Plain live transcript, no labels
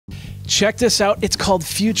Check this out. It's called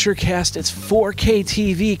FUTURECAST. It's 4K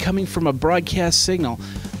TV coming from a broadcast signal,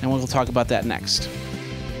 and we'll talk about that next.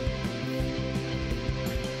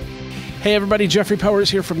 Hey everybody, Jeffrey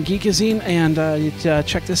Powers here from Geekazine, and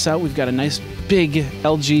check this out. We've got a nice big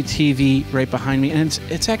LG TV right behind me, and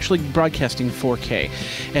it's actually broadcasting 4K.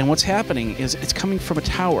 And what's happening is it's coming from a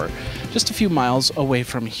tower just a few miles away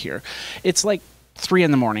from here. It's like 3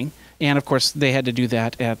 in the morning. And of course, they had to do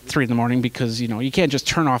that at 3 in the morning because, you know, you can't just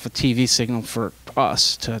turn off a TV signal for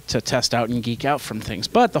us to test out and geek out from things.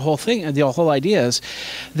 But the whole idea is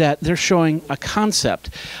that they're showing a concept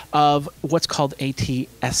of what's called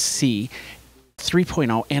ATSC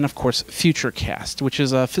 3.0 and of course FUTURECAST, which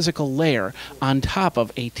is a physical layer on top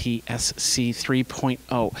of ATSC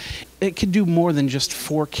 3.0. It can do more than just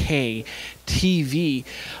 4K TV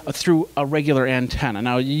through a regular antenna.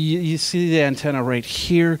 Now you see the antenna right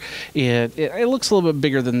here. It looks a little bit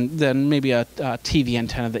bigger than maybe a TV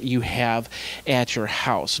antenna that you have at your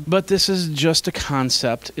house. But this is just a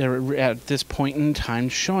concept at this point in time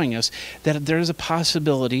showing us that there is a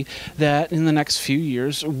possibility that in the next few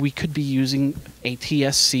years we could be using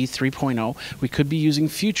ATSC 3.0, we could be using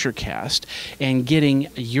FUTURECAST and getting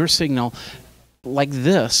your signal like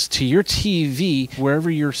this to your TV, wherever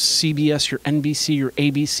your CBS, your NBC, your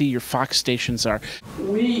ABC, your Fox stations are.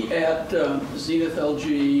 We at Zenith,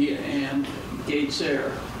 LG, and Gates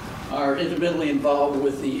Air are intimately involved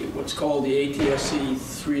with what's called the ATSC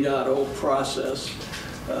 3.0 process.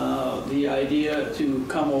 The idea to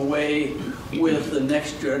come away with the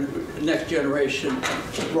next generation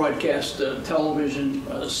broadcast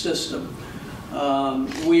television system.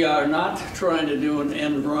 We are not trying to do an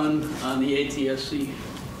end run on the ATSC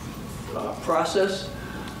process.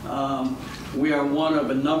 We are one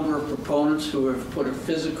of a number of proponents who have put a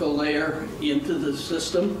physical layer into the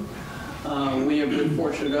system. We have been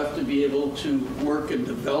fortunate enough to be able to work and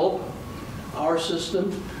develop our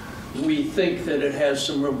system. We think that it has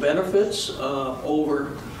some real benefits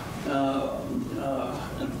over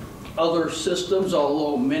other systems,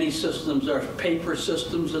 although many systems are paper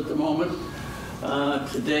systems at the moment.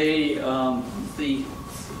 Today, the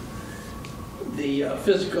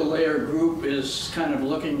physical layer group is kind of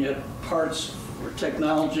looking at parts or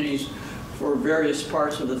technologies for various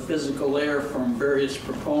parts of the physical layer from various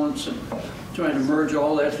proponents and trying to merge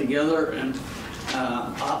all that together and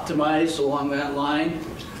optimize along that line.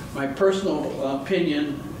 My personal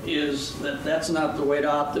opinion is that that's not the way to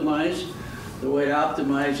optimize. The way to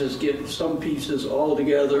optimize is get some pieces all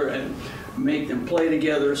together and make them play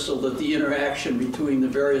together so that the interaction between the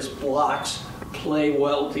various blocks play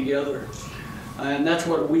well together. And that's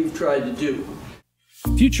what we've tried to do.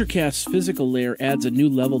 FUTURECAST's physical layer adds a new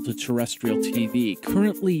level to terrestrial TV.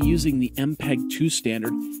 Currently using the MPEG-2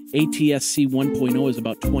 standard, ATSC 1.0 is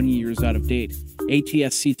about 20 years out of date.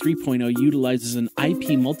 ATSC 3.0 utilizes an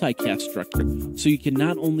IP multicast structure, so you can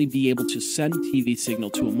not only be able to send TV signal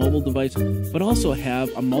to a mobile device, but also have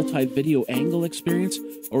a multi-video angle experience,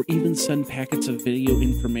 or even send packets of video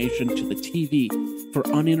information to the TV for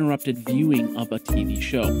uninterrupted viewing of a TV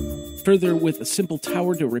show. Further, with a simple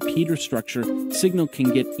tower to repeater structure, signal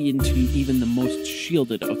can get into even the most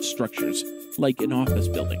shielded of structures, like an office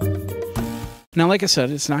building. Now, like I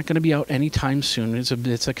said, it's not going to be out anytime soon.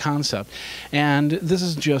 It's a concept. And this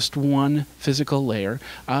is just one physical layer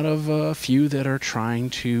out of a few that are trying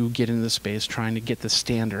to get into the space, trying to get the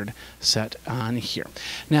standard set on here.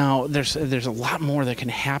 Now, there's a lot more that can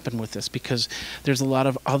happen with this because there's a lot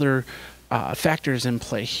of other factors in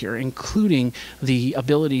play here, including the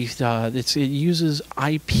ability it uses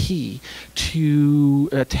IP to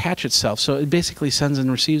attach itself. So it basically sends and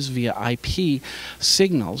receives via IP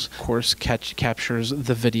signals. Of course, captures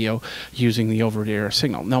the video using the over-the-air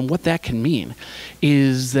signal. Now, what that can mean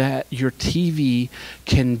is that your TV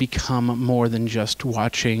can become more than just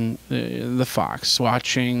watching the Fox,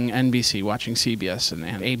 watching NBC, watching CBS and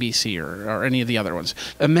ABC or any of the other ones.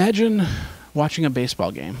 Imagine watching a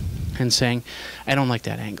baseball game and saying, I don't like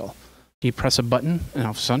that angle. You press a button and all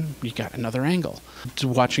of a sudden you got another angle. To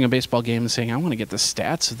watching a baseball game and saying, I want to get the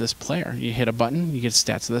stats of this player. You hit a button, you get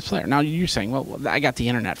stats of this player. Now you're saying, well, I got the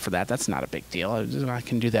internet for that. That's not a big deal. I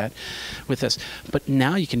can do that with this. But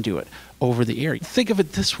now you can do it over the air. Think of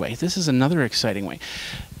it this way. This is another exciting way.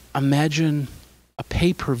 Imagine a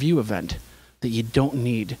pay-per-view event that you don't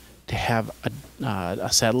need to have a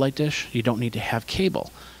satellite dish. You don't need to have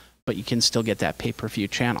cable, but you can still get that pay-per-view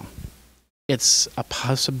channel. It's a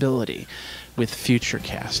possibility with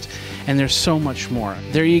FUTURECAST, and there's so much more.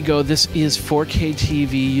 There you go. This is 4K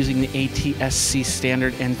TV using the ATSC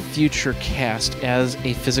standard and FUTURECAST as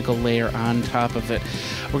a physical layer on top of it.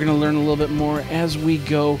 We're going to learn a little bit more as we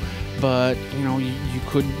go. but you know, you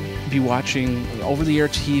could be watching over-the-air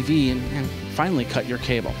TV and finally cut your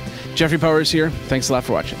cable. Jeffrey Powers here. Thanks a lot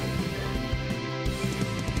for watching.